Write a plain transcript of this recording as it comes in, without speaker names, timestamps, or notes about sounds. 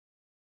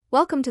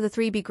Welcome to the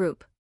 3B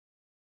Group,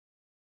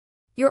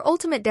 your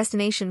ultimate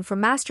destination for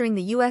mastering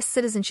the US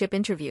citizenship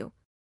interview.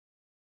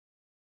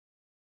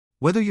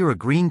 Whether you're a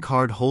green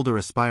card holder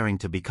aspiring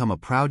to become a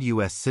proud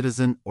US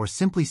citizen or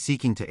simply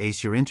seeking to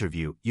ace your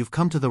interview, you've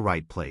come to the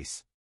right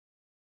place.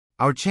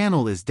 Our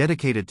channel is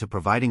dedicated to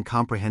providing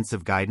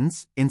comprehensive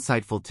guidance,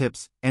 insightful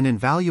tips, and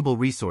invaluable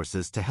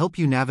resources to help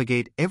you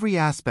navigate every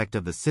aspect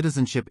of the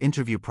citizenship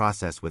interview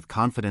process with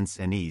confidence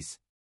and ease.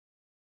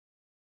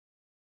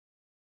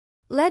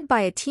 Led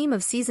by a team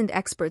of seasoned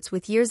experts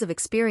with years of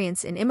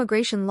experience in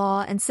immigration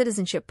law and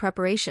citizenship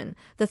preparation,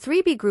 the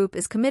 3B Group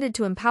is committed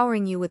to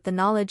empowering you with the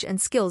knowledge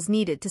and skills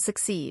needed to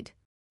succeed.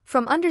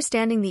 From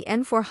understanding the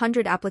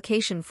N-400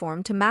 application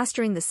form to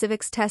mastering the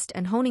civics test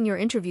and honing your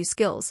interview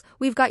skills,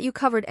 we've got you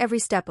covered every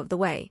step of the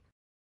way.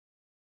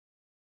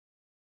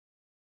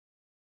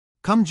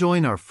 Come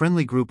join our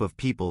friendly group of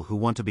people who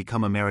want to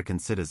become American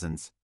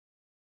citizens.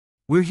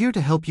 We're here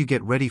to help you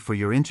get ready for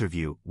your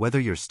interview, whether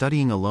you're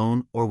studying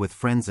alone or with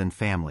friends and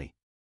family.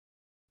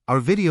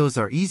 Our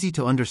videos are easy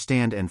to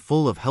understand and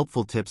full of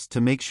helpful tips to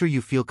make sure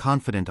you feel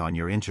confident on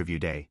your interview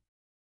day.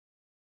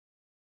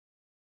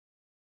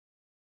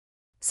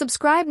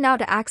 Subscribe now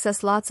to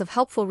access lots of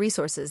helpful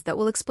resources that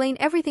will explain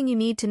everything you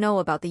need to know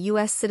about the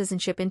US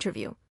citizenship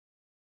interview.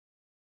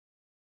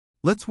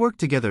 Let's work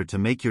together to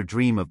make your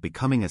dream of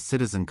becoming a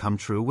citizen come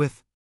true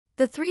with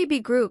the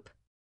 3B Group.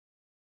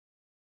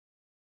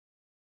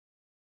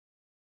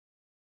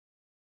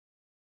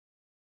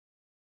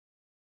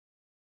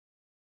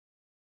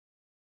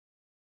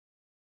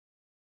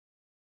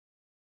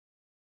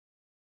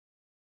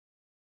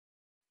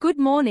 Good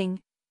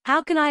morning.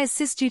 How can I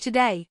assist you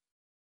today?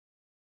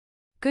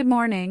 Good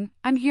morning.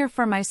 I'm here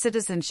for my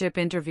citizenship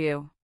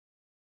interview.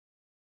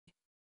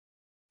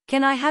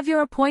 Can I have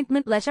your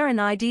appointment letter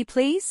and ID,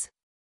 please?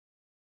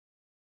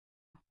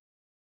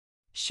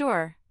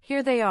 Sure,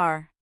 here they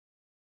are.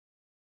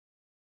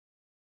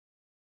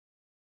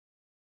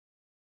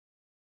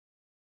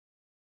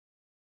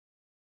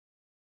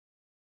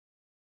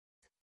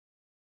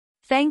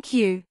 Thank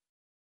you.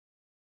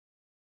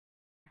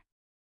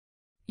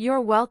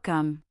 You're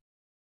welcome.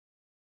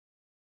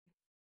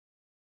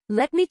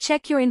 Let me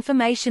check your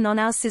information on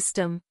our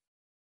system.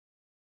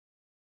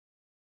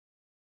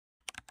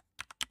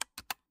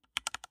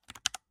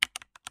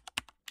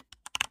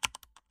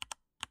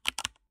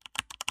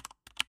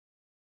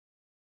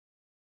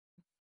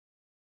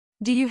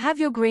 Do you have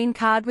your green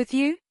card with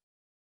you?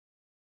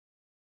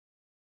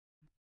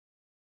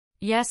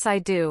 Yes, I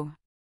do.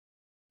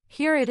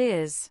 Here it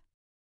is.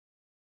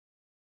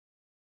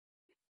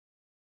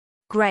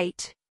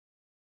 Great.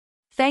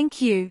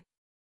 Thank you.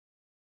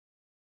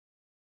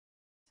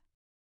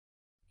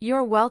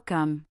 You're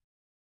welcome.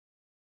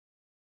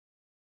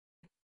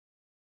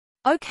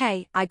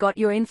 Okay, I got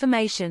your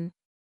information.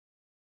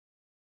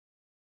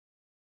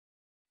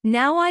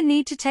 Now I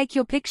need to take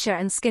your picture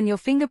and scan your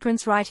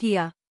fingerprints right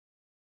here.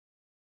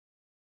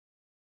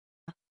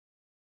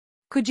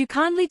 Could you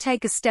kindly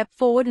take a step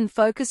forward and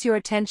focus your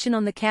attention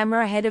on the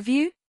camera ahead of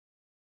you?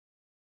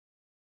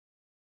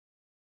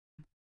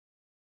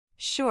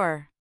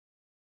 Sure.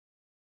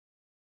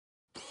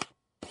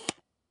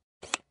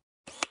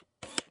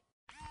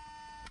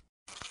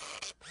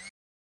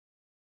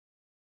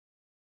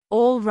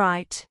 All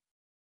right.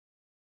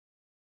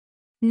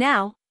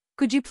 Now,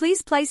 could you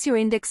please place your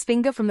index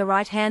finger from the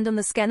right hand on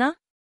the scanner?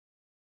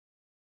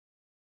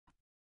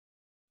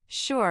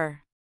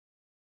 Sure.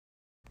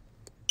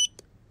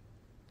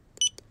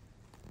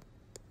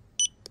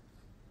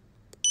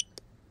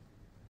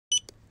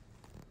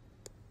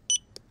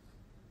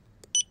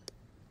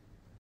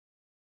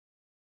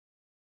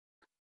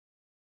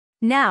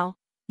 Now,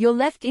 your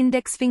left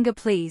index finger,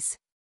 please.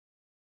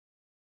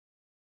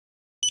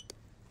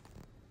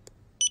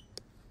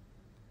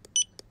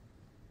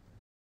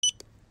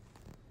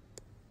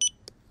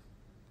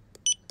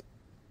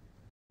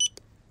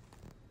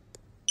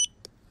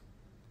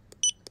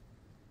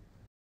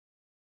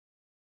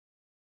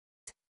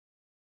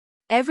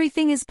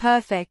 Everything is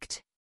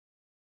perfect.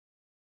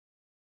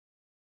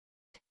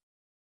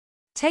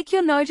 Take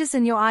your notice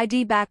and your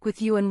ID back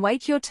with you and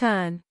wait your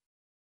turn.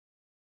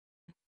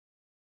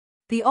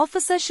 The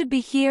officer should be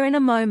here in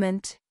a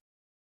moment.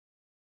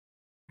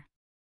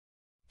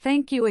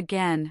 Thank you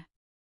again.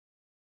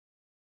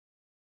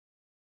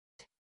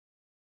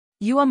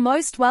 You are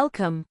most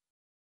welcome.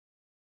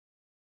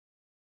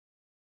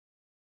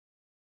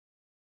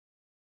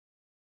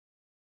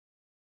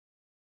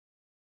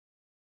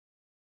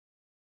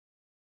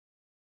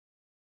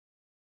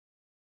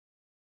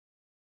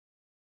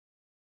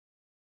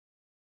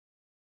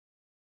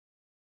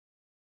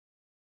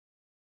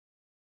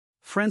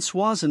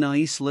 Françoise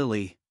Anais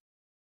Lily.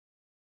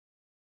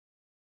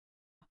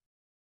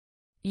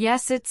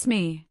 Yes, it's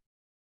me.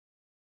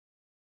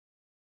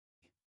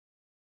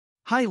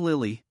 Hi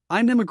Lily,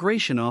 I'm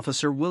Immigration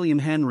Officer William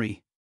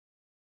Henry.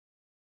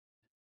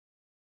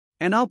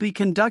 And I'll be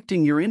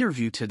conducting your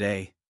interview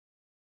today.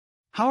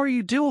 How are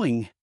you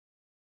doing?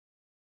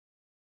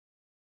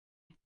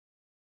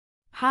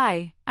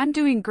 Hi, I'm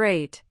doing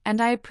great, and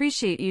I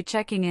appreciate you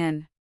checking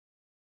in.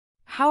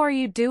 How are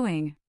you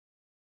doing?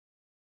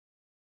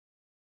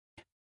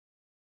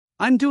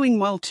 I'm doing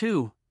well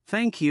too,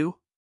 thank you.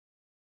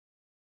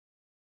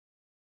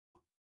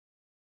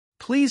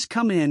 Please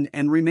come in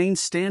and remain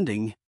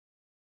standing.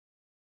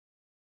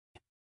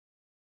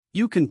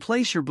 You can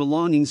place your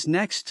belongings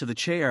next to the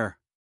chair.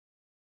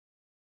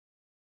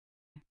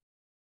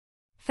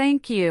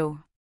 Thank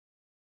you.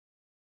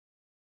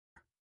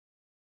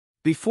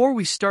 Before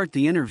we start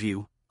the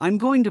interview, I'm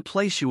going to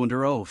place you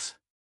under oath.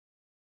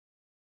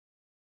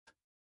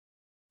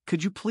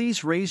 Could you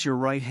please raise your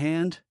right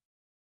hand?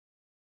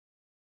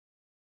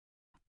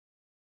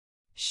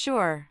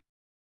 Sure.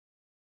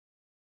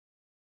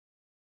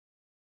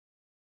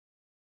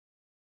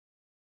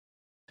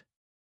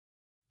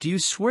 Do you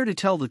swear to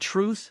tell the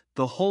truth,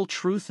 the whole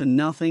truth and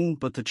nothing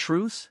but the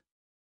truth?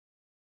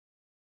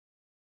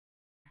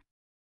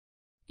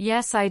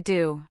 Yes, I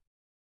do.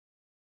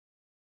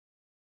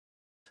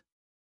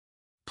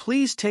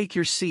 Please take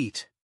your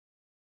seat.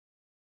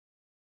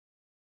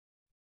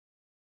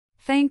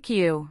 Thank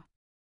you.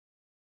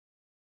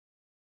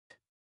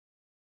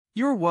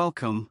 You're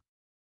welcome.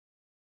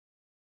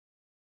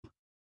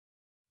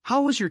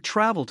 How was your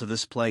travel to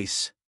this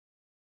place?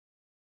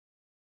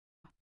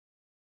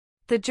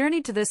 The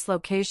journey to this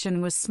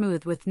location was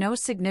smooth with no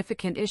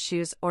significant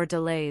issues or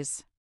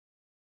delays.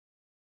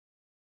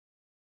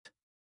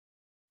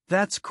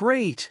 That's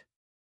great.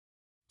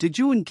 Did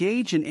you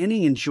engage in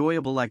any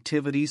enjoyable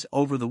activities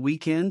over the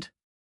weekend?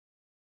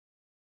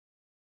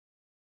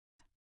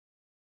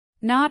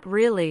 Not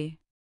really.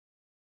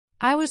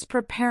 I was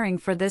preparing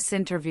for this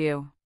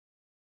interview.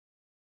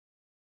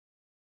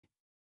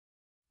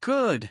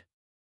 Good.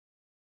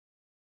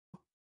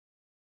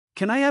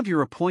 Can I have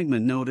your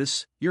appointment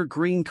notice, your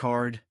green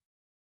card,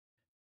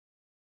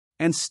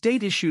 and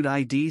state-issued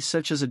ID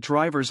such as a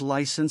driver's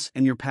license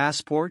and your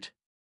passport?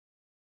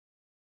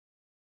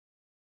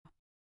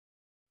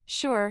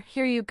 Sure,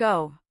 here you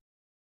go.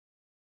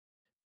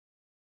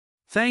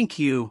 Thank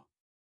you.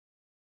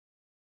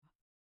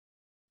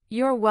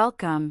 You're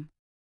welcome.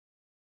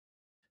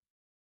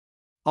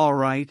 All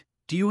right,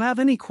 do you have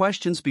any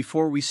questions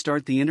before we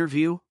start the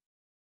interview?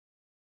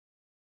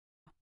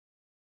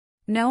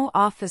 No,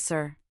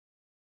 officer.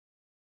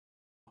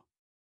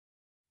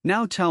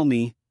 Now tell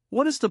me,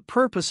 what is the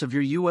purpose of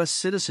your US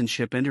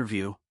citizenship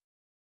interview?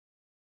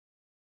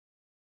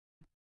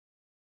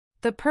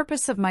 The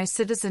purpose of my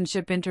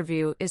citizenship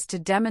interview is to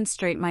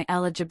demonstrate my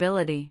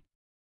eligibility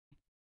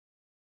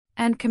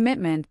and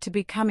commitment to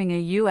becoming a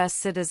U.S.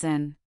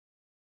 citizen.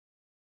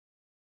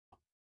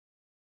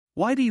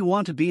 Why do you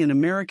want to be an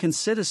American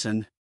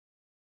citizen?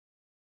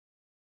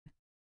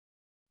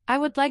 I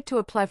would like to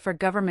apply for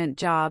government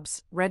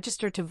jobs,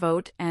 register to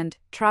vote, and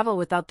travel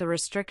without the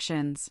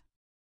restrictions.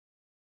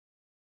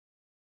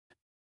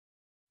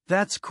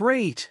 That's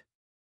great.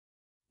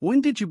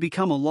 When did you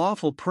become a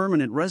lawful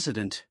permanent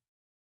resident?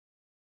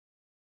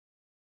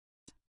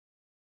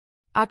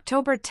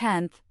 October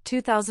 10,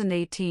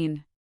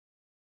 2018.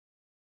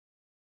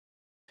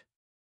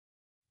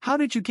 How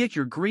did you get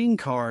your green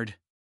card?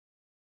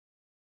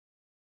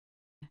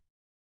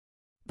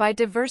 By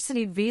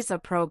Diversity Visa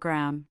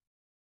Program.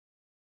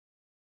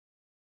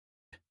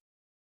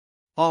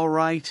 All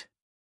right.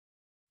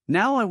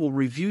 Now I will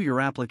review your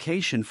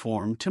application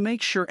form to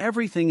make sure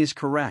everything is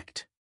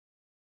correct.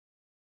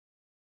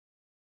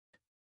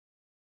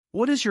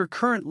 What is your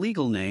current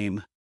legal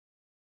name?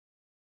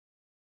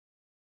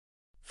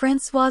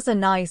 Francoise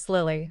Anais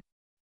Lily.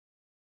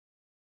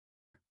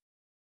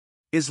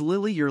 Is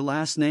Lily your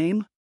last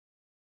name?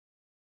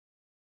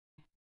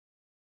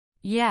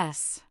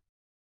 Yes.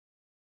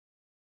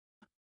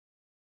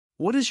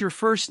 What is your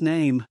first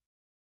name?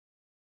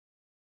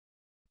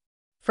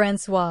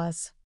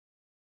 Francoise.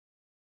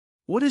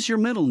 What is your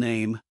middle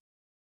name?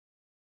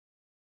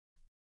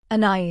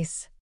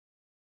 Anais.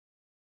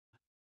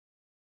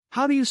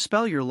 How do you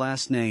spell your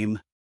last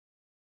name?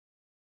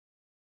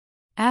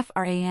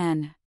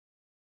 Francoise.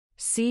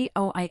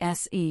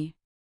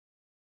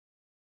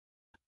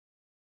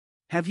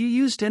 Have you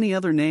used any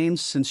other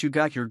names since you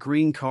got your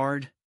green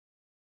card?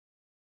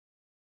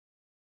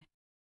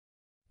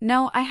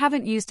 No, I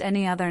haven't used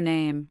any other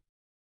name.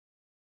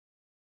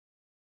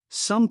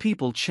 Some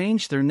people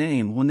change their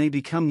name when they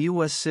become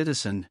U.S.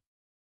 citizen.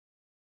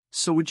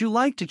 So would you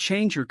like to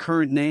change your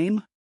current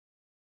name?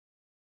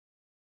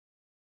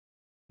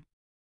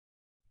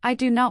 I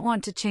do not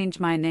want to change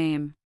my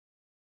name.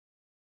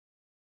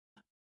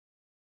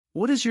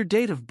 What is your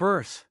date of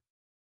birth?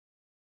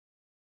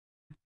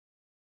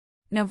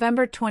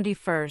 November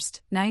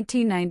 21st,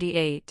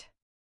 1998.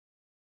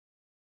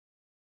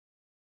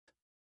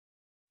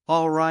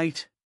 All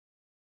right.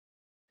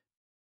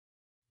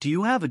 Do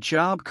you have a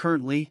job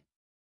currently?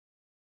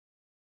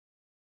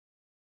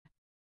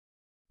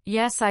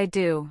 Yes, I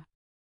do.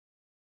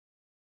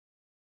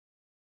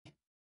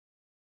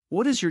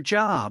 What is your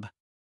job?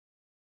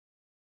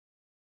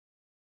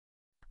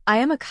 I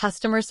am a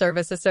customer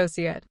service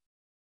associate.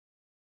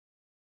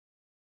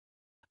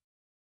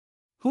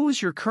 Who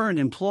is your current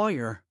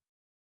employer?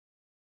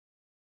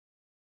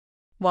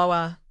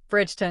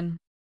 Bridgeton.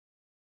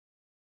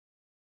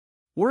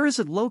 Where is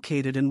it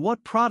located and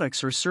what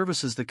products or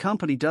services the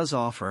company does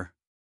offer?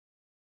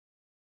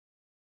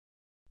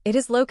 It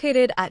is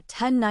located at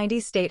 1090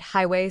 State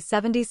Highway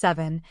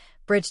 77,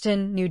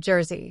 Bridgeton, New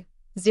Jersey,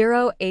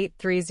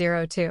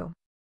 08302.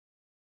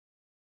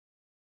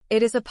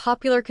 It is a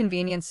popular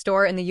convenience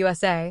store in the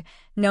USA,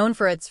 known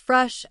for its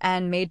fresh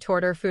and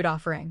made-to-order food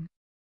offering.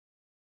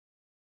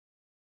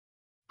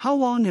 How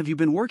long have you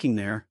been working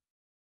there?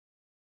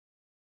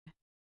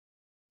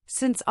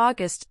 Since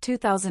August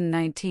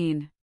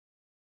 2019.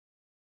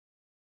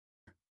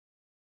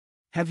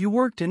 Have you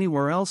worked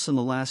anywhere else in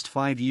the last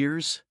 5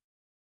 years?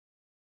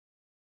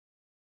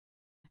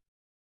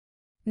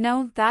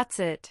 No, that's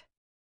it.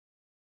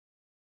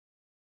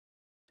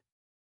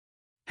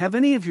 Have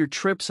any of your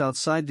trips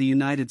outside the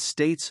United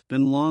States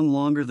been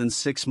longer than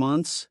 6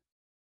 months?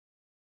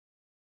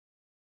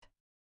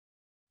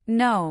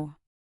 No.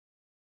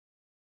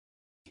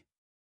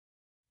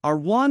 Are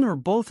one or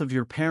both of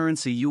your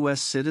parents a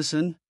US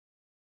citizen?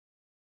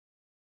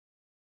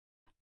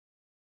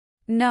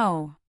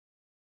 No.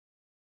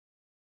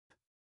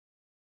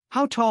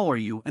 How tall are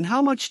you and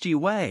how much do you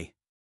weigh?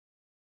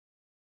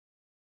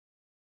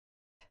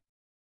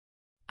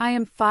 I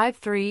am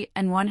 5'3"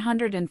 and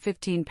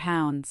 115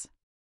 pounds.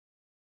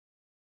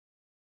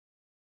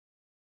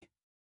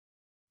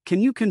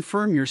 Can you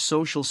confirm your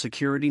social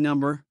security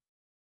number?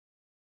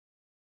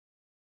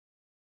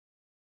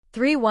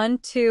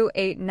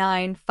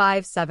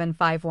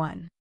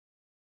 312895751.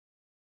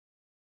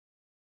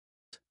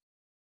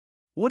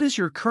 What is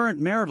your current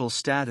marital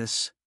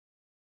status?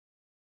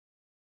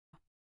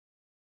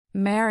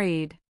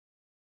 Married.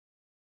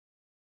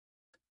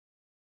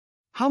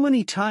 How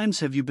many times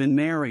have you been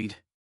married?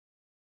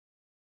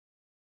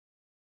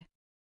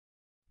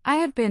 I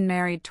have been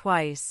married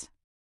twice.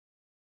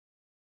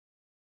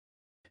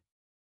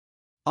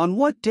 On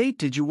what date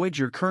did you wed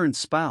your current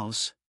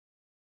spouse?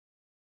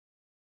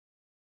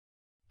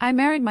 I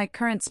married my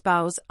current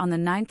spouse on the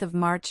 9th of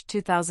March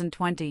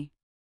 2020.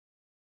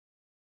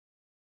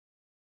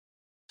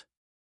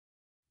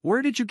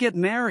 Where did you get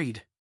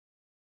married?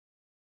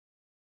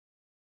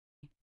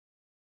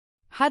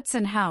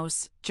 Hudson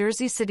House,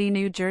 Jersey City,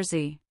 New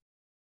Jersey.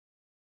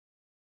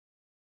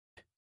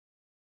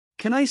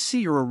 Can I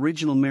see your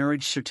original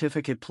marriage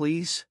certificate,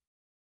 please?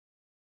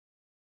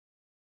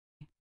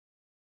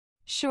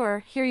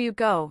 Sure, here you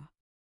go.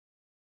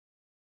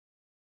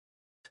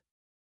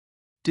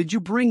 Did you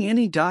bring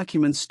any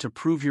documents to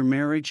prove your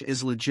marriage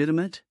is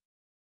legitimate?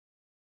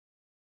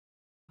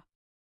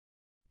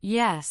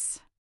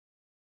 Yes.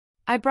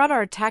 I brought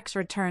our tax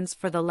returns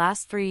for the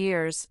last 3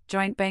 years,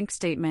 joint bank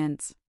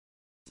statements,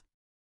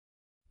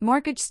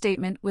 mortgage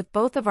statement with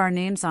both of our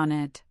names on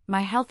it,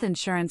 my health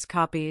insurance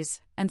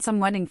copies, and some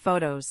wedding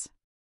photos.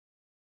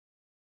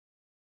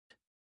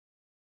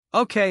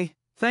 Okay,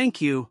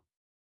 thank you.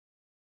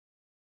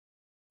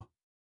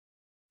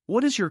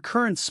 What is your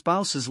current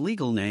spouse's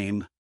legal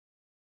name?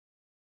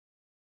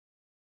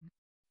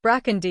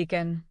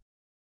 Brackendeacon.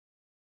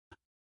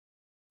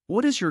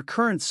 What is your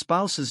current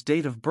spouse's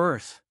date of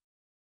birth?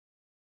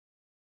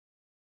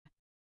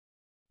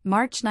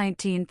 March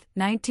 19,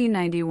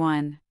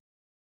 1991.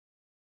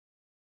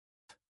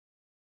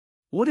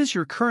 What is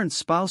your current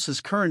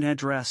spouse's current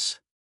address?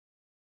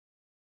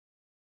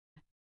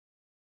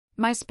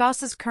 My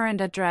spouse's current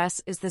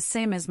address is the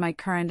same as my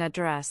current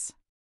address.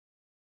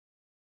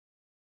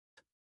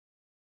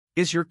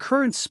 Is your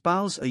current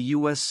spouse a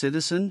US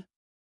citizen?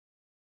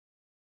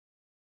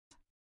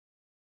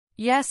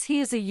 Yes, he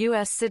is a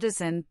US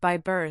citizen by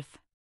birth.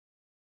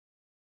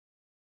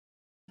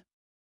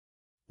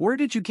 Where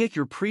did you get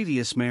your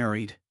previous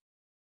married?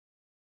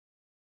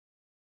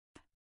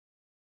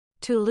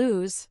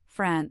 Toulouse,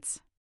 France.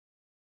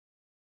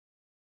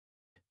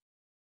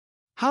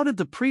 How did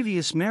the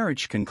previous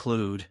marriage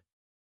conclude?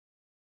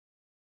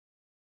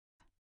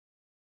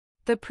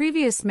 The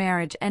previous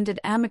marriage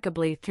ended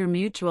amicably through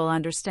mutual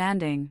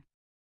understanding.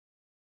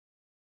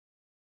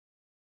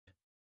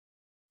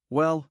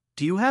 Well,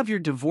 do you have your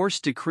divorce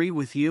decree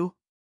with you?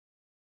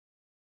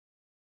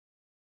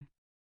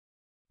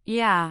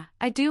 Yeah,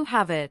 I do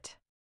have it.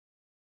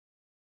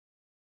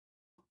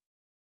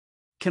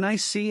 Can I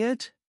see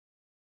it?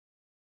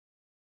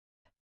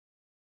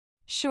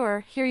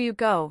 Sure, here you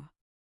go.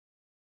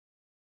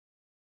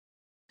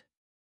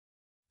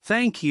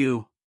 Thank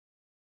you.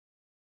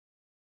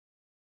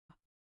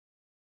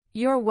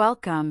 You're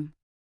welcome.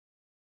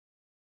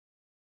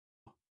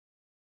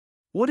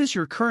 What is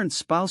your current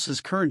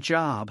spouse's current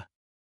job?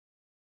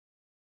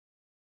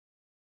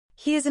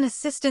 He is an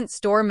assistant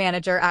store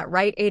manager at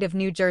Rite Aid of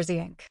New Jersey,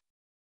 Inc.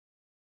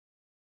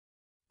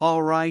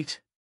 All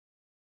right.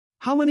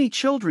 How many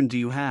children do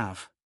you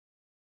have?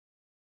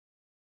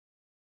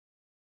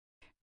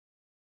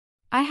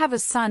 I have a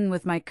son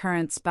with my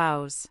current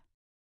spouse.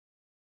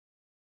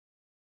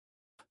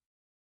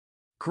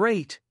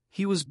 Great.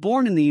 He was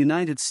born in the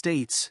United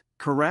States,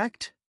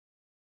 correct?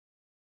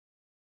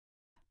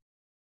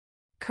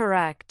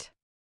 Correct.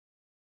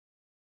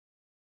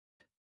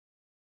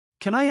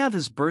 Can I have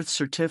his birth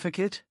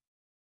certificate?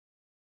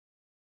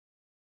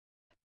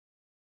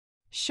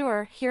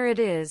 Sure, here it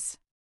is.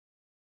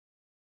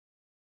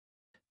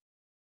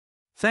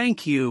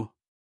 Thank you.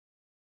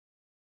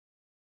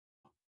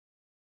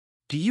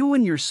 Do you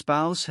and your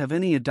spouse have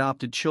any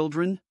adopted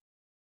children?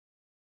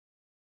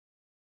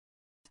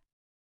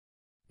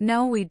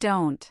 No, we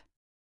don't.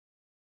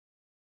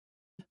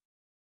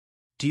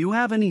 Do you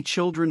have any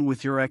children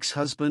with your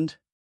ex-husband?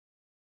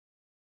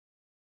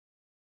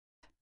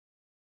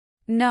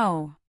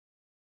 No.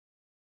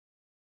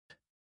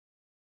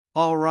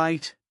 All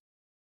right.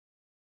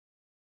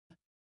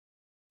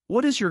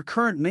 What is your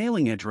current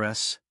mailing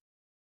address?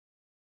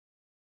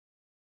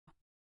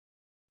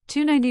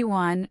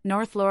 291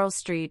 North Laurel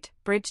Street,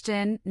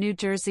 Bridgeton, New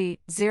Jersey,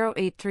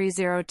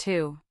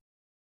 08302.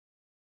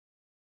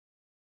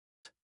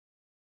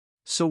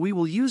 So we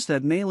will use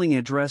that mailing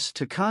address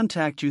to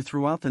contact you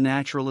throughout the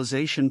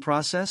naturalization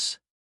process?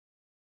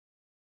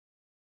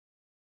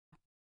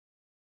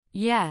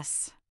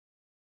 Yes.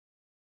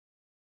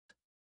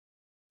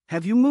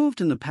 Have you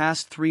moved in the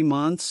past 3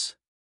 months?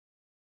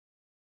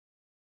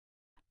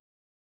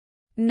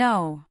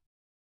 No.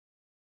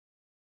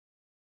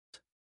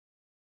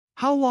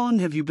 How long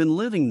have you been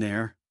living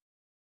there?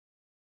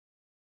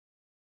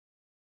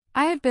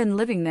 I have been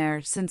living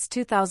there since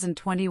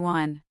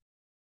 2021.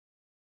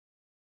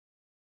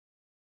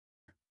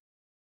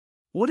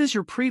 What is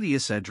your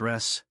previous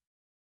address?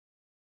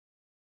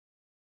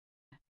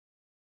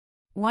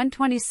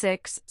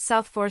 126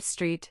 South 4th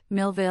Street,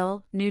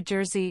 Millville, New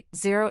Jersey,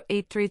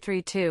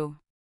 08332.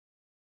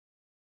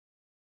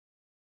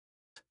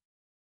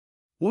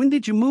 When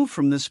did you move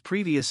from this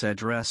previous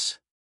address?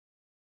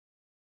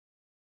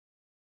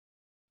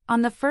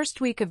 On the first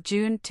week of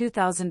June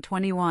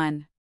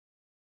 2021.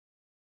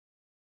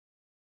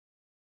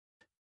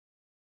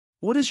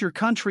 What is your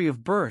country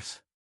of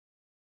birth?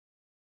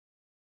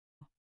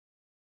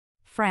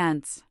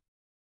 France.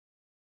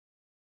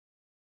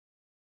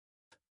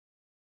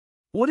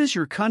 What is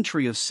your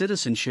country of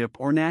citizenship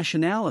or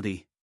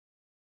nationality?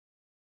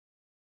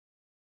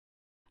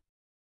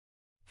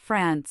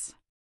 France.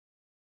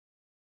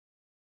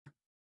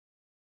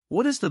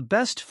 What is the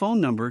best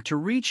phone number to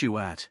reach you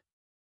at?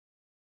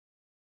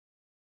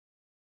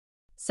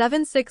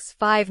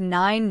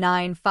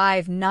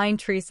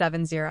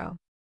 765-995-9370.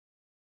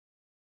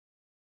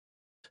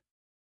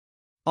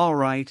 All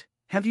right.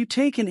 Have you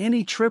taken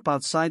any trip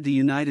outside the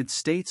United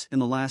States in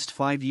the last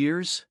 5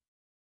 years?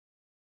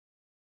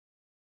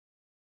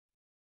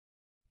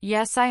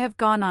 Yes, I have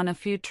gone on a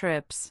few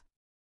trips.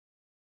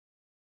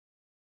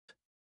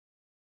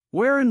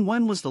 Where and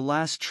when was the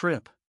last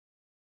trip?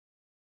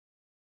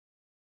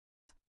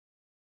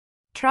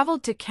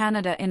 Traveled to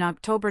Canada in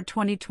October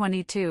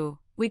 2022.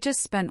 We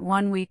just spent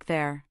 1 week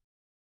there.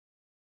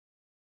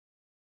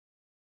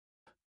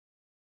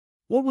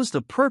 What was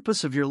the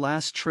purpose of your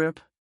last trip?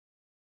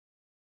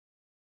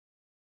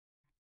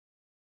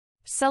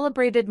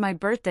 Celebrated my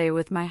birthday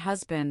with my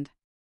husband.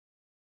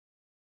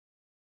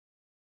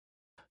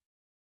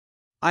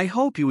 I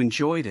hope you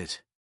enjoyed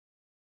it.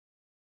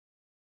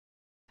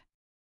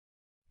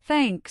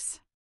 Thanks.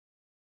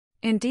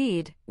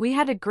 Indeed, we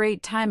had a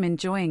great time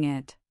enjoying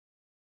it.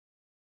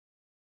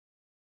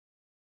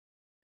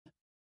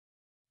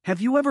 Have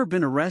you ever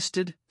been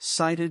arrested,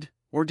 cited,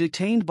 or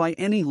detained by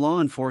any law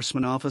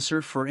enforcement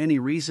officer for any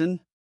reason?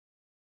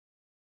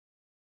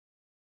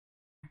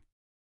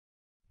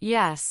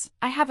 Yes,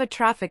 I have a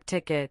traffic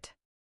ticket.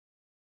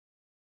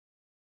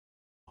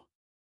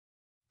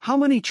 How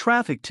many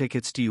traffic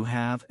tickets do you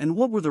have, and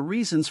what were the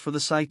reasons for the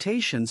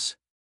citations?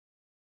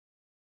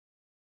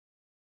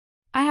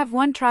 I have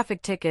one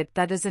traffic ticket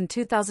that is in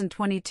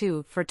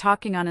 2022 for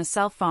talking on a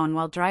cell phone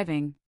while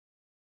driving.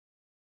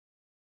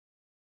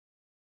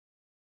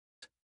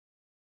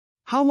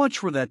 How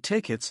much were that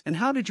tickets, and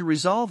how did you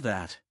resolve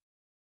that?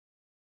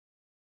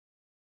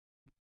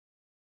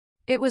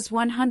 It was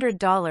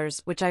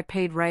 $100, which I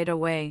paid right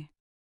away.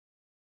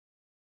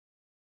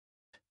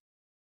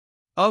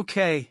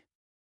 Okay.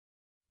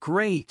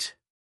 Great.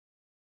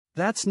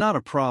 That's not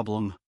a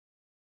problem.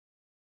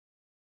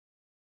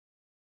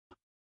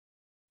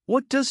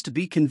 What does to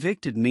be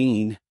convicted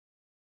mean?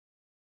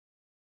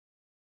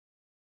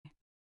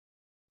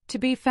 To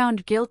be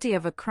found guilty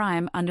of a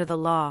crime under the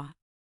law.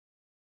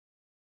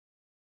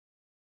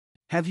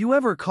 Have you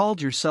ever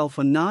called yourself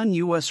a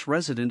non-U.S.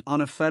 resident on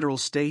a federal,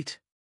 state,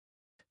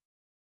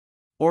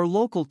 or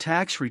local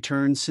tax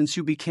return since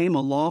you became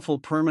a lawful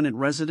permanent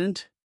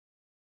resident?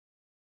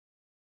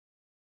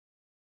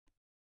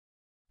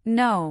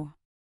 No.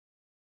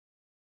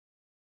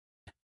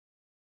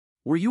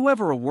 Were you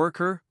ever a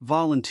worker,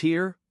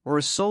 volunteer, or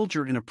a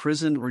soldier in a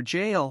prison or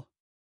jail?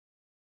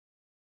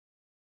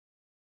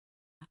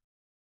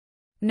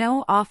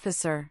 No,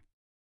 officer.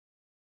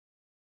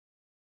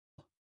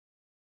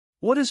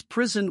 What is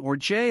prison or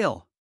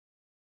jail?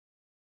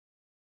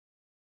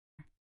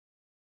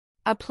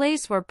 A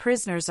place where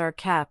prisoners are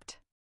kept.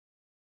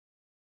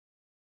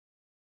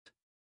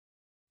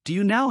 Do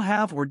you now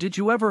have, or did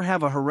you ever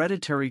have, a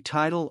hereditary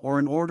title or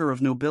an order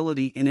of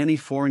nobility in any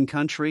foreign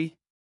country?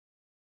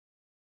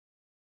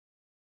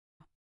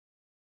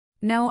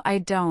 No, I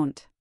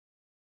don't.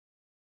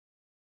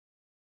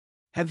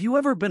 Have you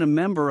ever been a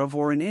member of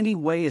or in any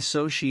way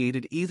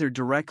associated either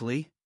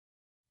directly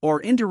or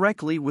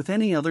indirectly with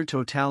any other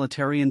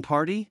totalitarian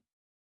party?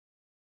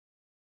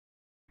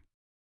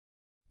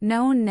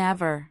 No,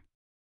 never.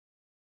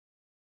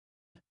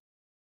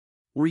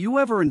 Were you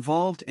ever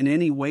involved in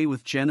any way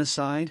with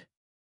genocide?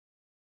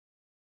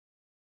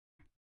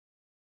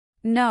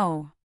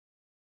 No.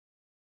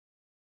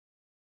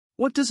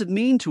 What does it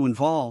mean to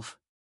involve?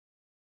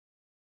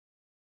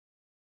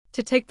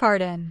 To take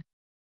part in.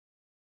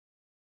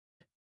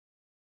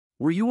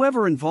 Were you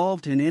ever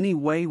involved in any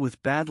way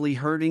with badly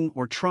hurting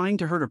or trying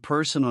to hurt a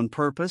person on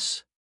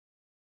purpose?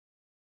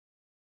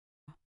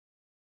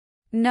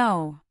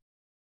 No.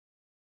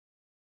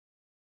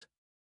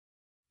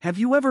 Have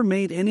you ever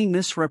made any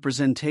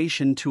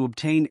misrepresentation to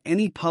obtain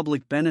any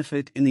public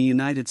benefit in the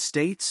United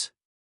States?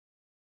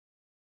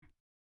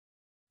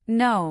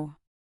 No.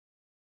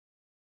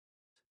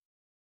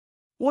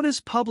 What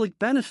is public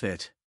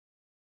benefit?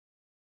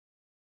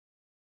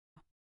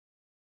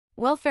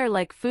 Welfare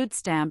like food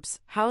stamps,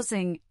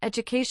 housing,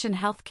 education,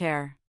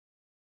 healthcare.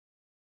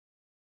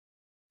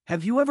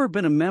 Have you ever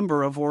been a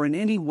member of or in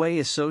any way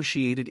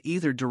associated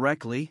either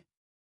directly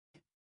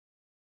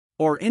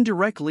or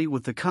indirectly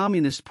with the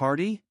Communist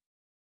Party?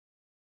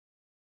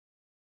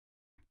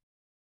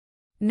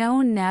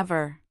 No,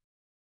 never.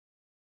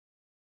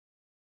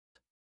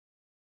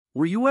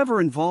 Were you ever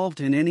involved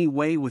in any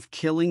way with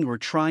killing or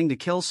trying to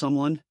kill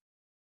someone?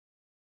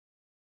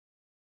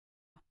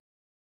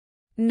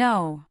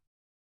 No.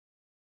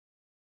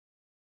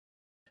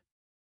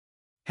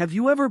 Have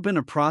you ever been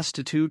a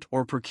prostitute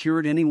or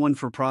procured anyone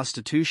for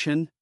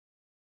prostitution?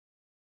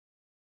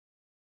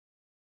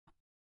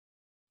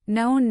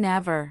 No,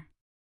 never.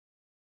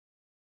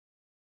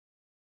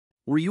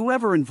 Were you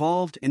ever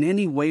involved in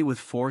any way with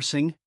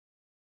forcing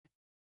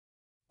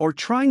or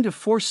trying to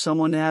force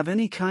someone to have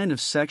any kind of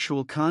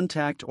sexual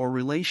contact or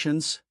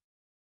relations?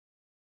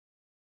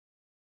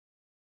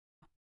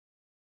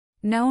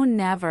 No,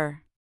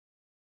 never.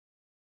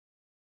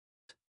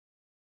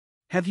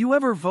 Have you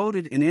ever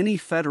voted in any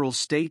federal,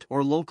 state,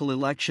 or local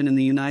election in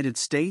the United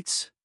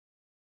States?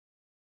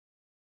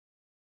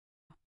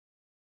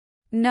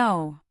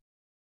 No.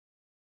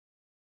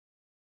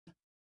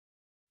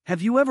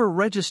 Have you ever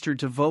registered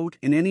to vote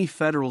in any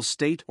federal,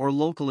 state, or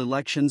local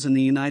elections in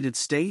the United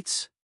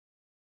States?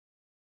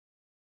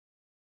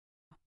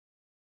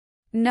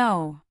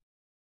 No.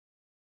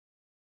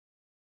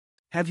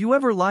 Have you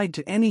ever lied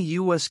to any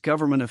U.S.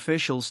 government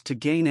officials to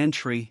gain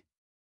entry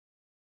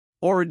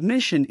or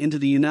admission into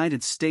the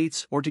United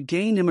States or to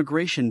gain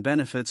immigration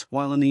benefits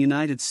while in the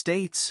United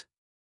States?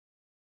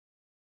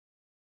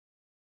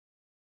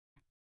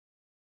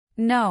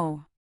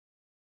 No.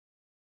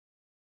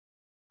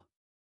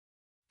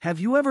 Have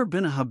you ever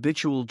been a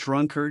habitual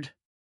drunkard?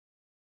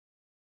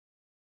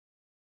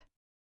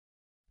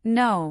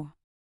 No.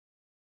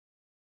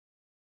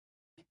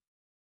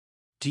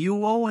 Do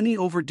you owe any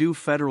overdue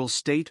federal,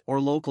 state, or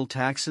local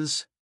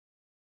taxes?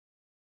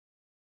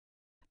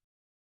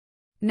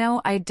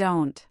 No, I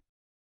don't.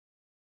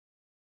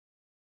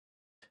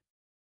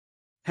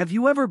 Have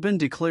you ever been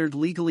declared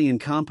legally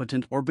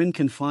incompetent or been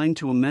confined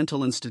to a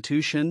mental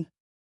institution?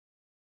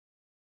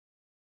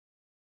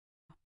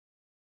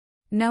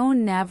 No,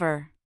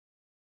 never.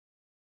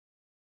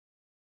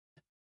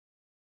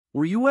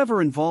 Were you ever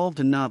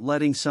involved in not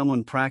letting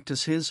someone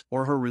practice his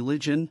or her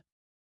religion?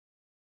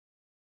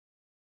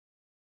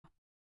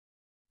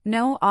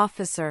 No,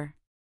 officer.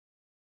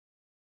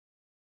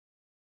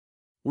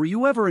 Were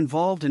you ever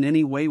involved in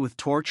any way with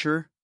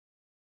torture?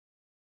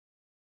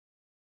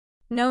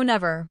 No,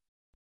 never.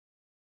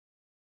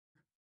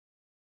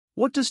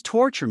 What does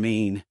torture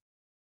mean?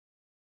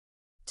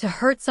 To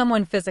hurt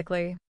someone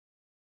physically.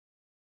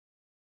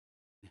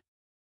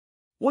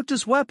 What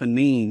does weapon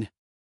mean?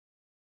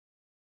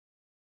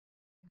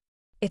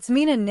 It's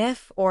mean a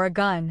knife or a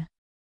gun.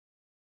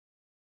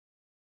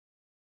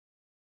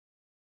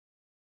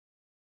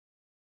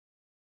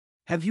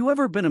 Have you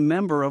ever been a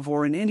member of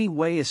or in any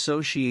way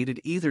associated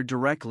either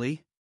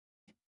directly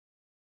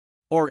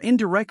or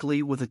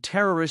indirectly with a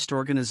terrorist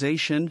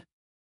organization?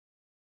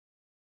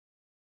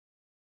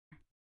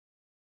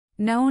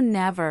 No,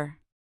 never.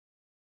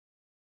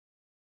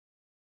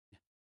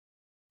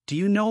 Do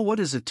you know what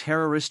is a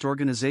terrorist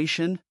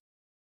organization?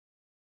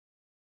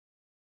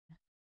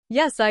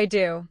 Yes, I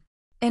do.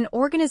 An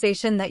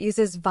organization that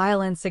uses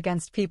violence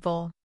against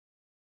people.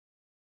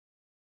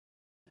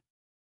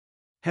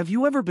 Have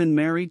you ever been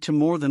married to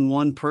more than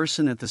one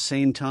person at the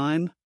same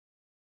time?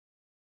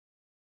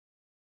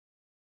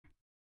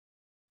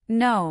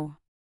 No.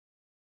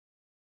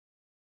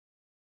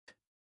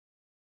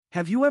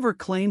 Have you ever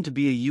claimed to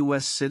be a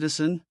US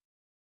citizen?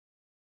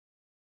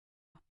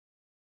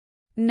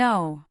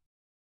 No.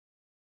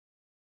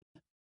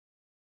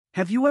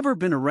 Have you ever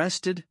been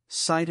arrested,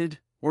 cited,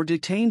 or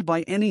detained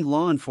by any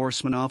law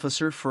enforcement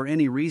officer for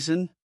any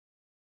reason?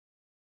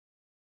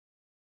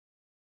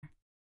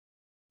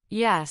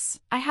 Yes,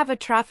 I have a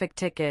traffic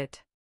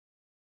ticket.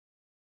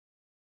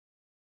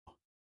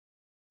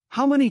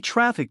 How many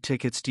traffic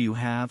tickets do you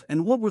have,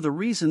 and what were the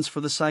reasons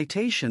for the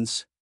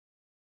citations?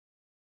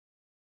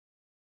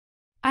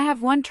 I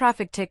have one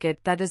traffic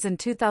ticket that is in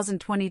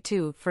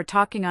 2022 for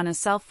talking on a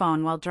cell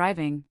phone while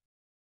driving.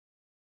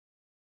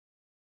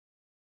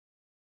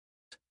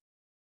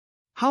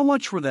 How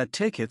much were that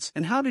tickets,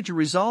 and how did you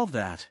resolve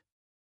that?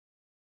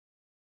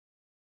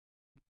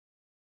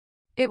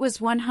 It was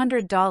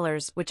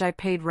 $100, which I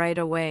paid right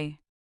away.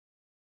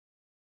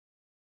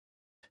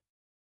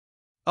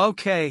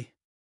 Okay.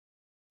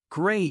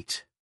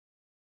 Great.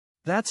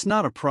 That's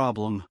not a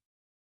problem.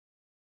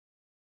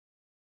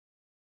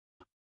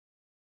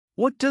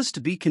 What does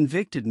to be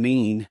convicted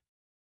mean?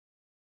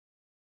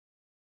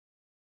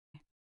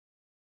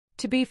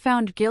 To be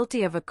found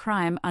guilty of a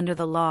crime under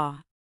the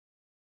law.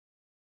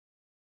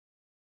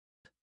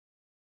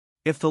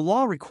 If the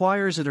law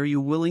requires it, are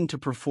you willing to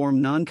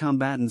perform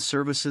non-combatant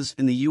services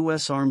in the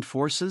U.S. Armed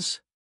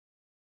Forces?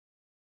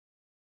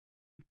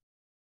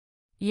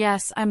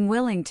 Yes, I'm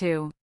willing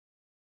to.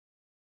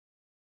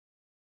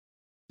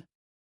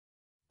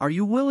 Are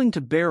you willing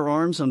to bear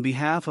arms on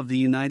behalf of the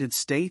United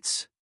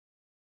States?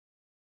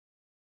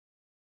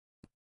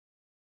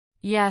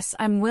 Yes,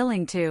 I'm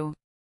willing to.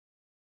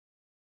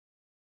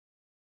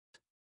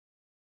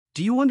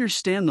 Do you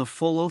understand the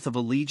full oath of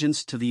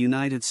allegiance to the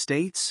United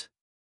States?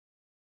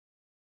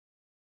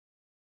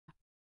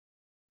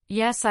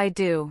 Yes, I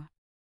do.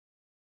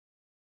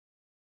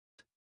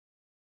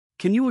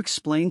 Can you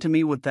explain to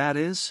me what that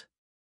is?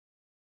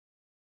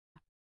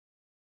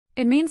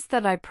 It means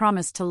that I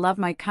promise to love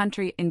my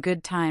country in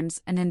good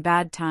times and in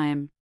bad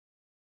time.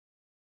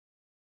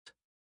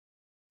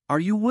 Are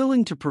you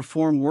willing to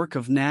perform work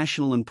of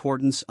national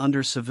importance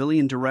under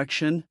civilian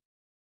direction?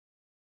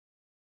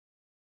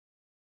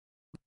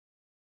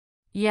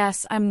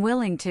 Yes, I'm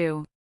willing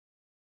to.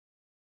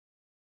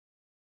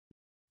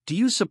 Do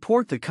you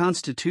support the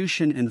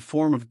Constitution and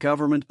form of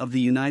government of the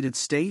United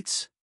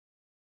States?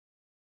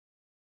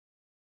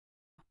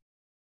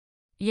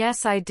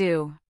 Yes, I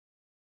do.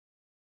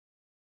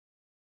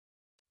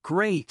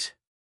 Great.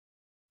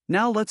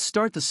 Now let's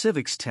start the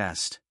civics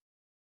test.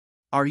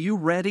 Are you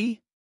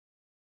ready?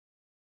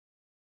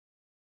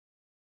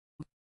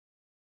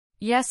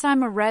 Yes,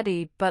 I'm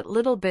ready, but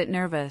little bit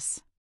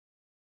nervous.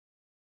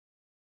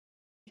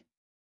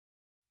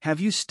 Have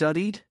you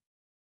studied?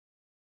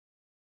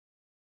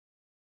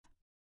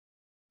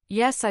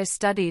 Yes, I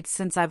studied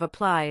since I've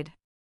applied.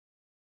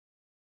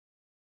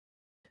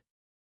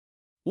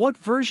 What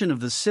version of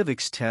the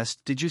civics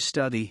test did you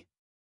study?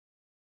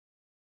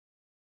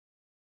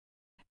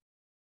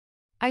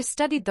 I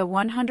studied the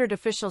 100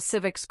 Official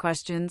Civics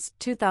Questions,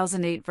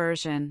 2008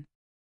 version.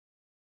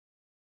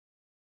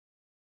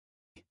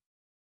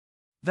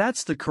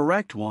 That's the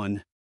correct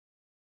one.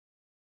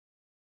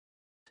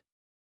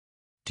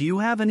 Do you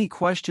have any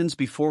questions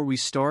before we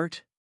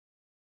start?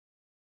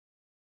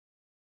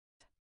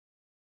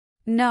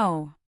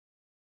 No.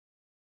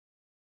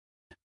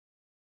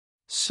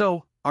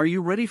 So, are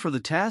you ready for the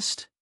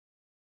test?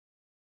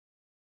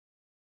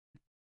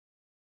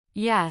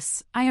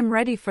 Yes, I am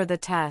ready for the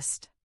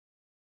test.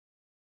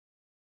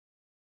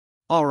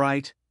 All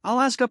right, I'll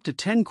ask up to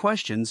 10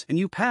 questions and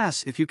you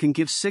pass if you can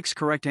give 6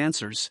 correct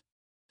answers.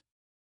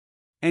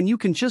 And you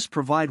can just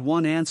provide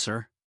one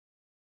answer.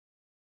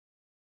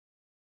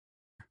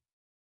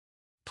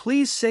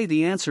 Please say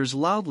the answers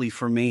loudly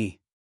for me.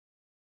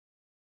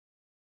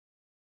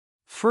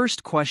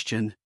 First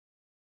question.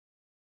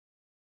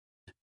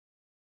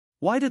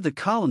 Why did the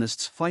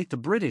colonists fight the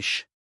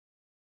British?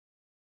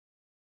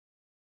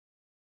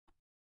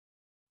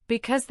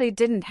 Because they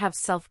didn't have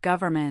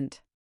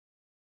self-government.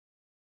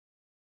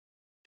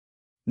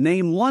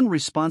 Name one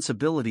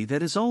responsibility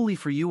that is only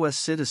for U.S.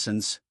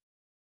 citizens.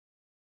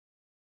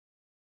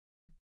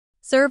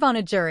 Serve on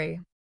a jury.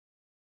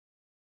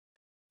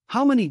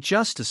 How many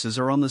justices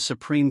are on the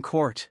Supreme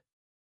Court?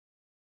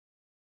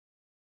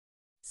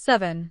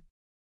 7.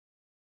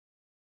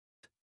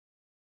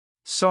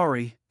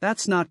 Sorry,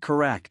 that's not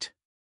correct.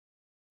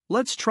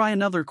 Let's try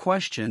another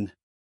question.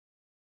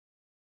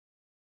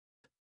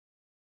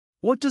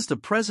 What does the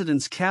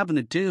President's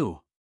cabinet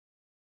do?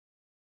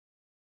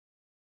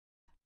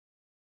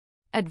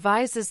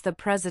 Advises the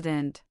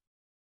President.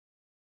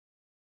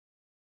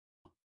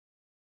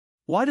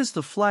 Why does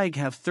the flag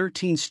have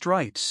 13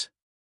 stripes?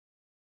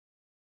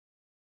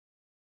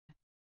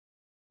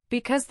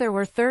 Because there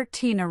were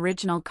 13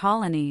 original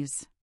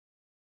colonies.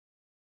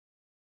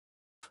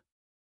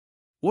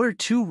 What are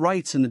 2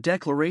 rights in the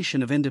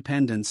Declaration of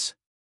Independence?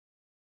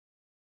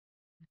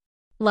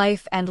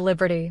 Life and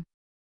liberty.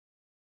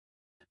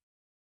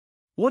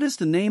 What is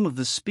the name of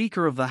the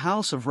Speaker of the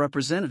House of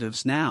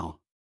Representatives now?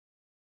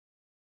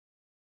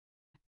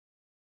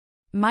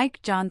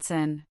 Mike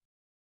Johnson.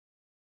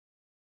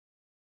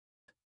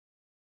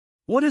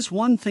 What is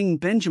one thing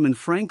Benjamin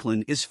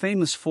Franklin is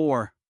famous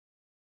for?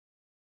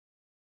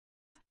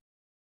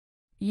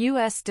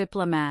 U.S.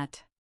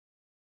 diplomat.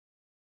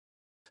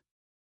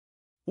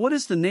 What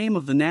is the name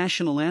of the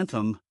national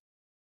anthem?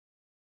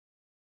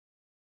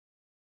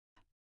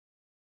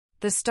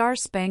 The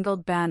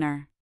Star-Spangled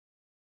Banner.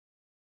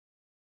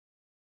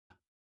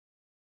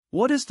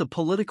 What is the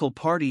political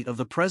party of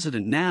the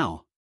president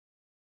now?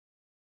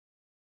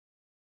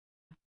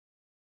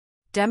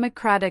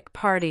 Democratic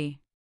Party.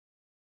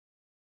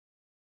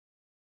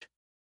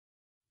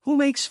 Who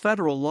makes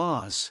federal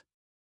laws?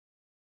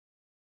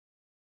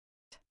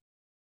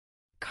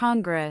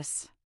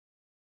 Congress.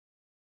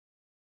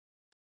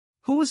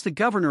 Who is the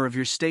governor of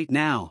your state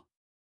now?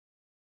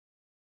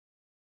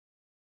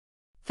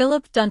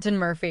 Philip Dunton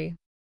Murphy.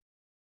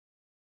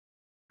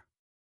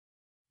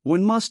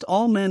 When must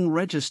all men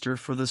register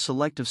for the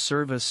Selective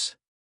Service?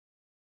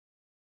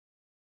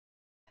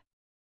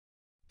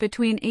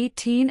 Between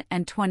 18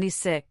 and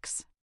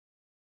 26.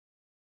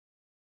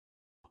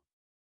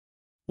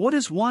 What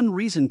is one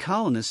reason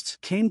colonists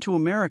came to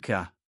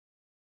America?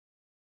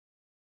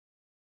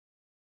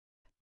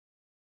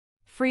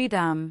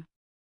 Freedom.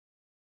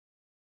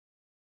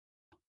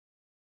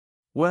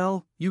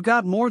 Well, you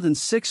got more than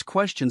 6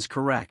 questions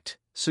correct,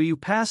 so you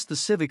passed the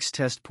civics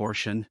test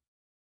portion.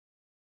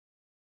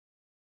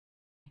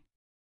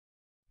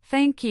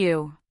 Thank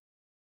you.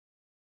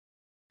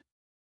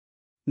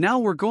 Now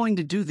we're going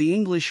to do the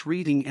English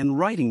reading and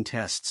writing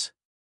tests.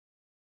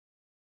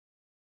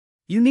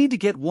 You need to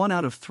get 1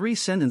 out of 3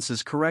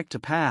 sentences correct to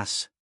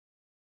pass.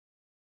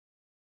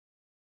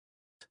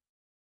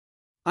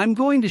 I'm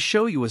going to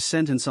show you a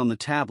sentence on the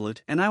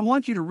tablet and I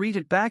want you to read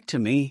it back to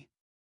me.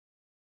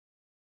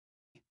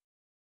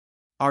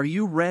 Are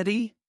you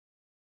ready?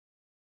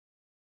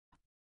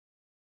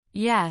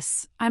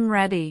 Yes, I'm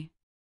ready.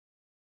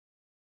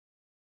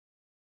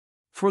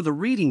 For the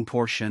reading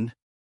portion,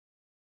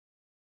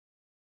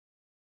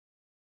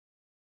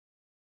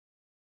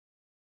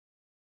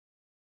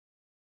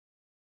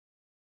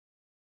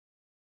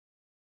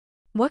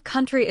 What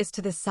country is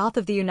to the south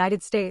of the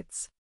United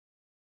States?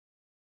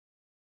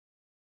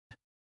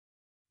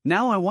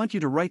 now I want you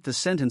to write the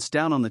sentence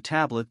down on the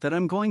tablet that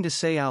I'm going to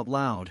say out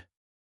loud.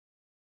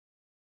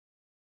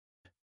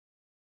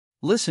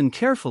 Listen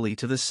carefully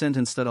to this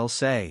sentence that I'll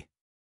say.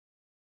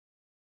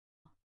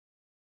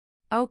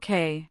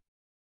 Okay.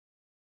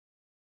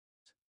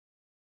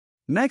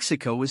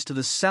 Mexico is to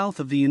the south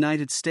of the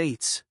United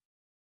States.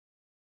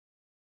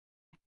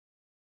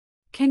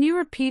 Can you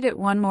repeat it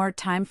one more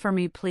time for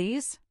me,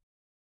 please?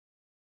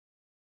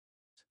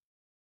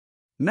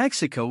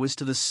 Mexico is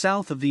to the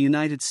south of the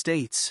United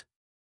States.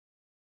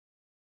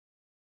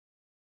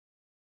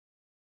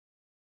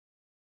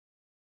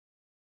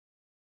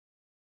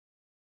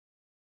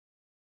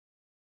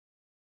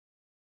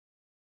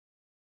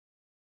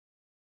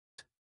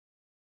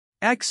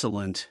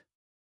 Excellent.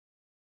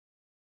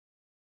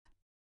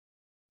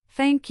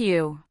 Thank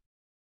you.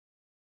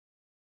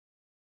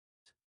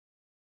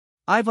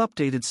 I've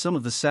updated some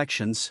of the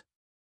sections.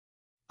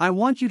 I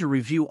want you to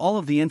review all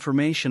of the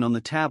information on the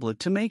tablet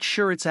to make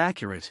sure it's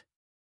accurate.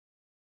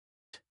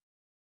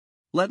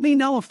 Let me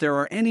know if there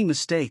are any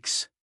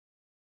mistakes.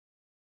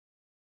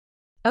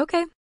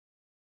 Okay.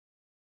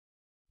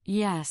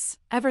 Yes,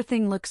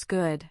 everything looks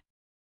good.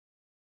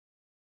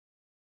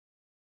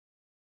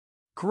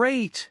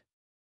 Great.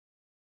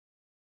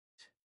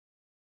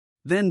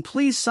 Then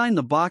please sign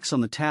the box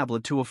on the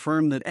tablet to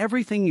affirm that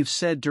everything you've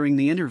said during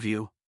the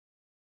interview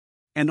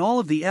and all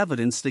of the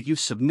evidence that you've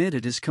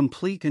submitted is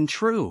complete and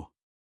true.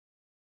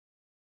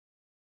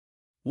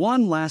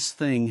 One last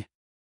thing.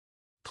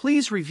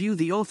 Please review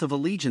the Oath of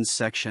Allegiance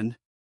section.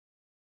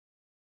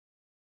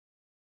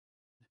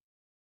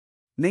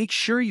 Make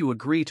sure you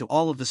agree to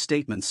all of the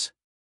statements.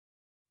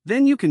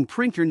 Then you can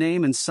print your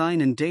name and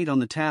sign and date on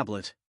the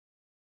tablet.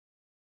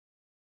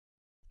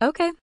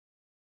 Okay.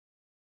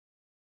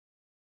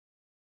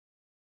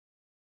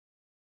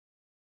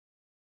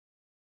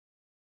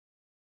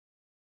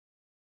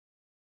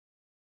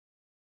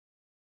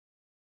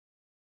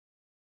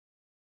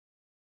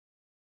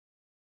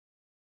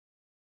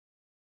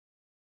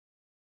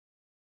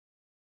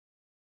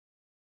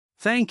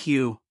 Thank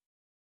you.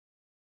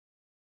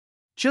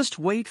 Just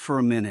wait for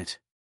a minute.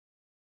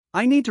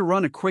 I need to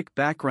run a quick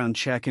background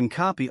check and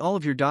copy all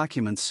of your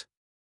documents.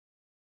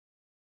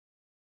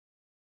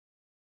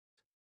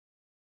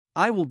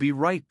 I will be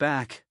right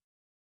back.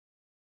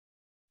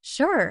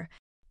 Sure.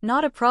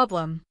 Not a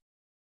problem.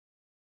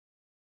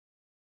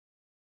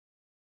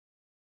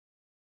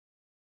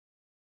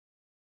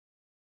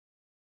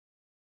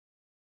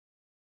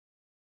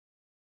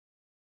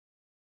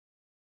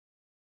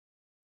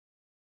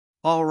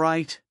 All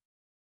right.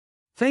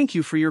 Thank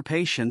you for your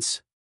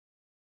patience.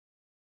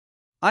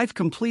 I've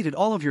completed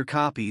all of your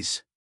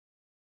copies.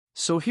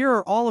 So here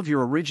are all of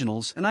your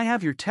originals and I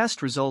have your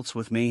test results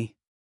with me.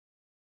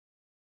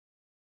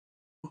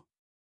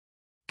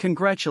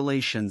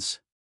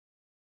 Congratulations.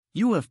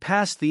 You have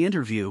passed the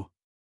interview.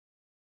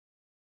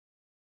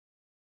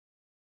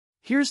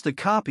 Here's the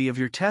copy of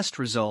your test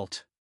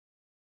result.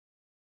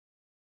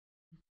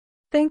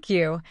 Thank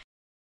you.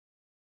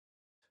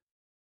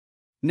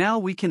 Now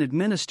we can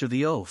administer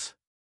the oath.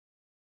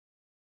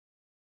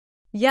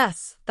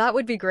 Yes, that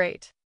would be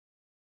great.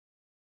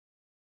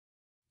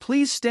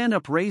 Please stand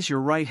up, raise your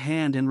right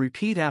hand and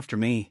repeat after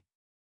me.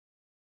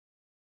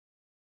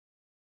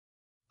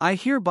 I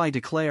hereby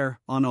declare,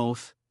 on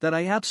oath, that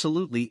I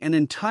absolutely and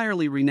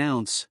entirely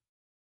renounce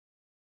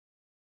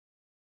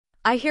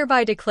I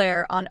hereby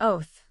declare on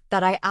oath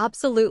that I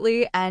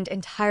absolutely and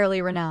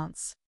entirely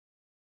renounce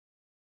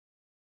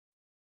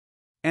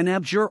and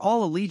abjure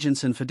all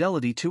allegiance and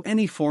fidelity to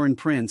any foreign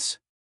prince,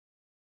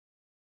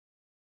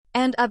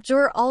 and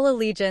abjure all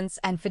allegiance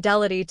and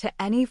fidelity to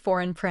any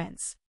foreign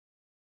prince,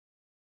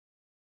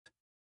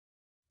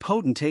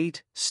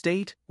 potentate,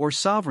 state, or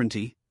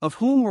sovereignty, of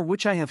whom or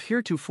which I have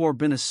heretofore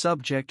been a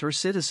subject or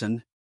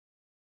citizen,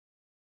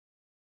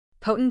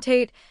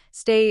 potentate,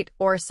 state,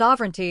 or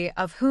sovereignty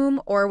of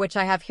whom or which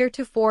I have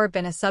heretofore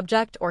been a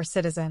subject or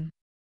citizen,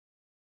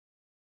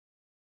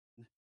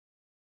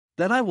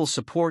 that I will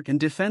support and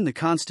defend the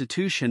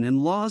Constitution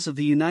and laws of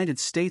the United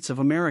States of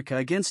America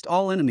against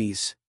all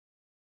enemies,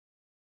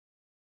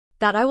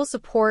 that I will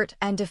support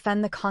and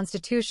defend the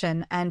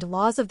Constitution and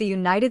laws of the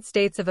United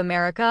States of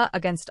America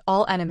against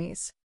all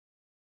enemies,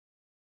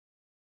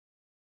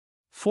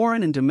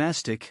 foreign and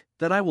domestic,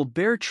 that I will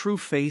bear true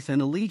faith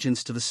and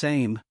allegiance to the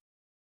same,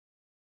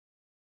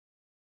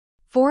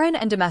 foreign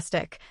and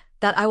domestic,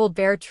 that I will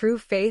bear true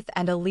faith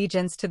and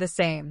allegiance to the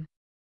same,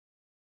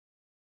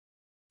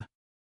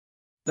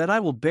 that I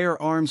will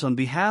bear arms on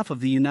behalf of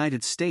the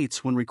United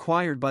States when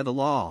required by the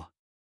law,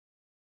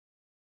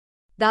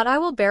 that I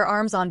will bear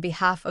arms on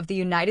behalf of the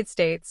United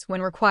States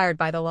when required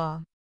by the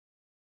law,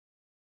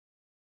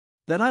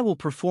 that I will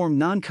perform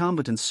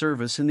non-combatant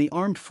service in the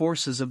armed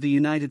forces of the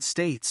United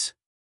States,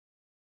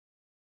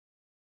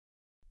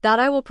 that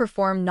I will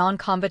perform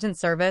non-combatant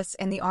service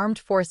in the armed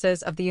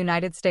forces of the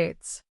United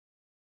States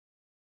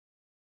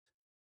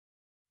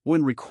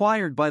when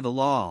required by the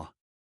law,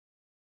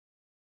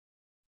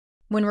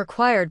 when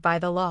required by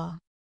the law,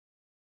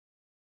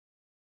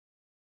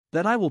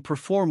 that I will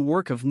perform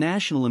work of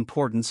national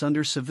importance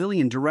under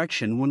civilian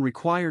direction when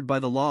required by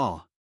the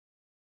law,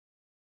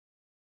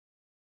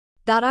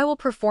 that I will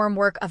perform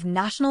work of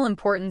national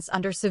importance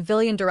under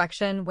civilian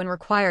direction when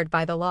required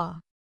by the law,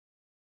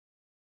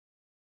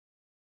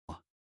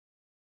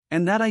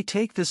 and that I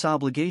take this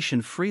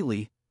obligation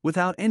freely,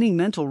 without any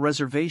mental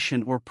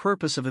reservation or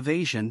purpose of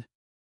evasion,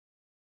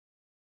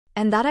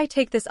 and that I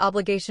take this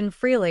obligation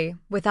freely,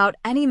 without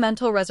any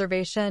mental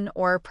reservation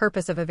or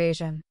purpose of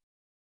evasion.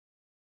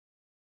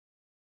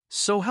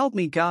 So help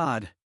me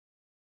God.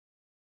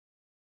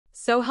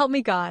 So help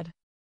me God.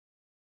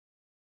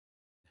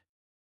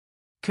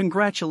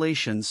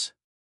 Congratulations.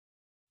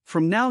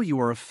 From now you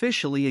are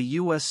officially a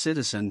US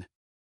citizen.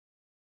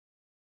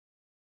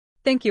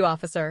 Thank you,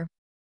 officer.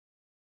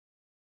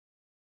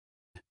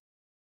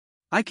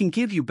 I can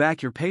give you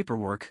back your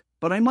paperwork,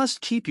 but I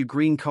must keep your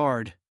green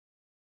card.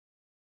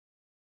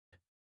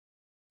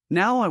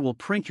 Now I will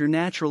print your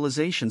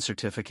naturalization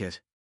certificate.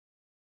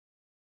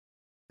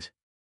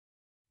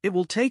 It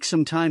will take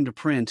some time to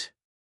print,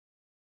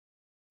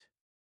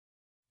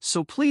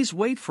 so please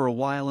wait for a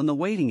while in the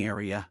waiting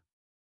area.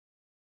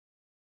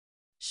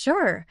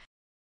 Sure.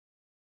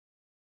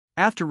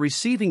 After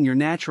receiving your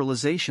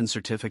naturalization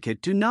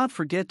certificate, do not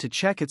forget to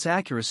check its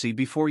accuracy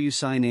before you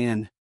sign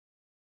in.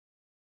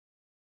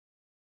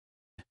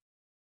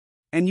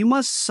 And you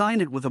must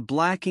sign it with a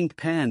black ink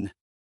pen.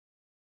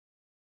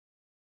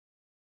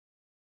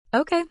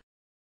 Okay.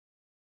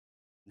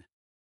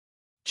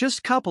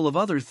 Just couple of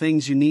other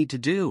things you need to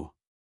do.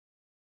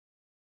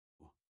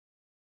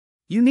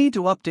 You need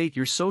to update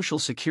your social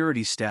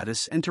security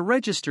status and to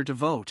register to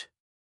vote.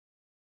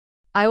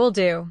 I will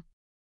do.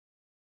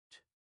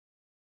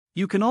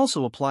 You can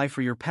also apply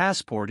for your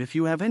passport if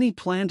you have any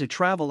plan to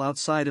travel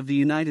outside of the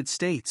United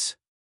States.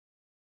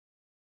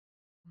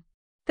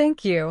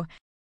 Thank you.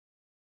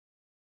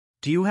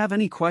 Do you have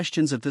any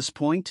questions at this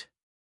point?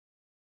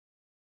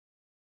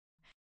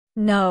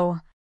 No,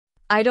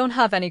 I don't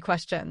have any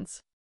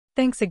questions.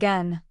 Thanks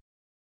again.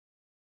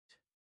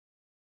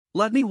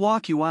 Let me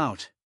walk you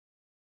out.